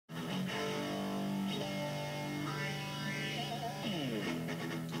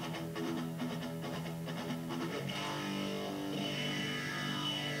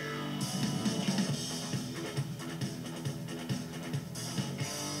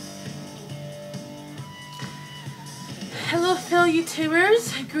Hello fellow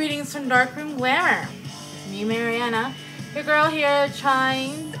YouTubers, greetings from DarkroomGlamour. It's me, Mariana, your girl here,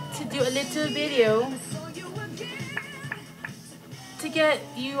 trying to do a little video to get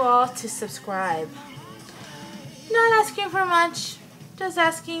you all to subscribe. Not asking for much, just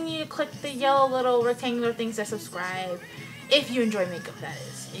asking you to click the yellow little rectangular things that subscribe. If you enjoy makeup, that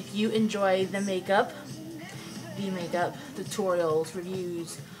is. If you enjoy the makeup tutorials,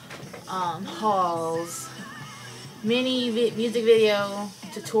 reviews, hauls, mini music video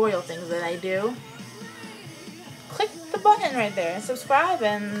tutorial things that I do, click the button right there and subscribe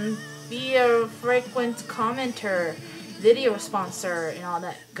and be a frequent commenter, video sponsor, and all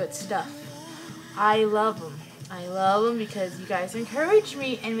that good stuff. I love them. I love them because you guys encourage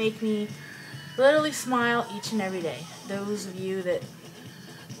me and make me literally smile each and every day. Those of you that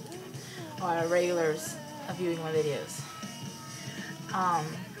are regulars of viewing my videos.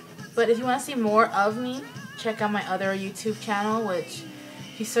 But if you want to see more of me, check out my other YouTube channel, which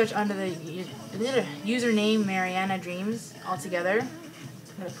if you search under the username Mariana Dreams altogether, I'm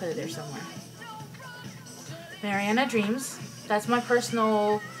going to put it there somewhere. Mariana Dreams. That's my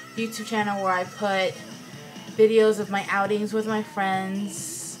personal YouTube channel where I put videos of my outings with my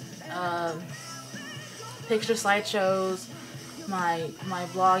friends, picture slideshows, my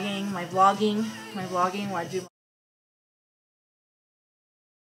vlogging where I do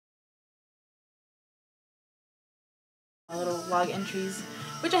my little vlog entries,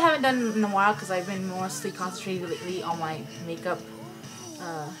 which I haven't done in a while because I've been mostly concentrated lately on my makeup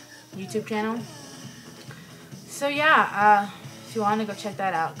YouTube channel. So yeah, if you want to go check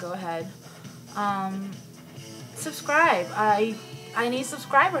that out, go ahead. Subscribe. I need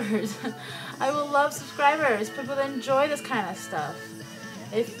subscribers. I will love subscribers. People that enjoy this kind of stuff.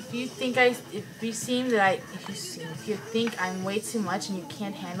 If you think if you think I'm way too much and you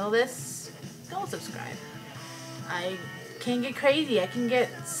can't handle this, don't subscribe. I can get crazy. I can get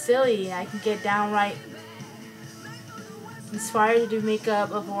silly. I can get downright inspired to do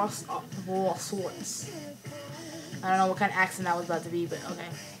makeup of all sorts. I don't know what kind of accent that was about to be, but okay.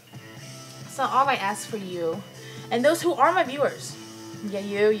 So all I ask for you, and those who are my viewers, yeah,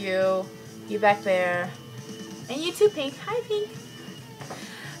 you back there, and you too, Pink. Hi, Pink.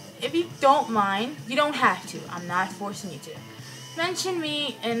 If you don't mind, you don't have to. I'm not forcing you to. Mention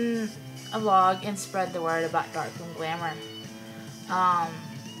me in a vlog and spread the word about DarkroomGlamour.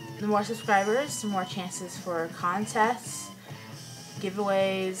 The more subscribers, the more chances for contests,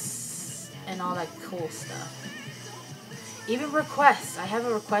 giveaways, and all that cool stuff. Even requests. I have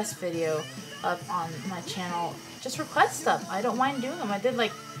a request video up on my channel. Just request stuff. I don't mind doing them. I did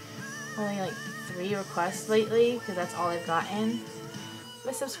only 3 requests lately because that's all I've gotten.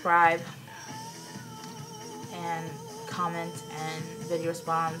 But subscribe and comment and video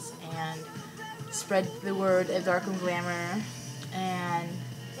response and spread the word of DarkroomGlamour. And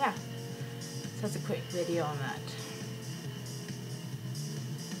yeah, so that's a quick video on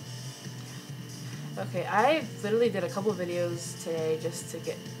that. Okay, I literally did a couple videos today just to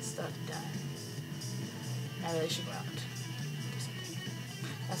get stuff done. I really should go out.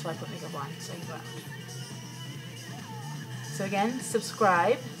 That's why I put makeup on, so I can go out. So again,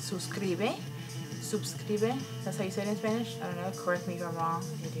 subscribe, suscribe, that's how you say it in Spanish? I don't know, correct me if I'm wrong.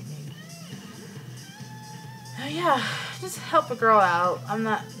 Yeah, just help a girl out. I'm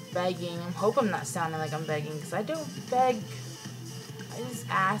not begging. I hope I'm not sounding like I'm begging, because I don't beg. I just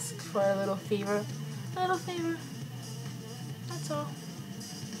ask for a little favor. That's all.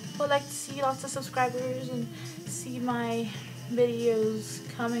 I would like to see lots of subscribers and see my videos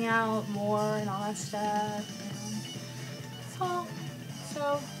coming out more and all that stuff. That's all.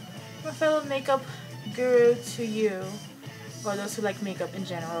 So, my fellow makeup guru to you, or those who like makeup in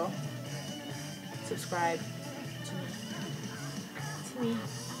general, subscribe to me.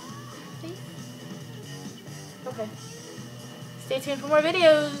 Please? Okay. Stay tuned for more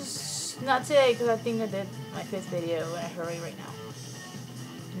videos. Not today, because I think I did my 5th video in a hurry right now.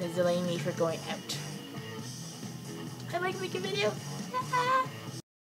 And it's delaying me for going out. I like making videos.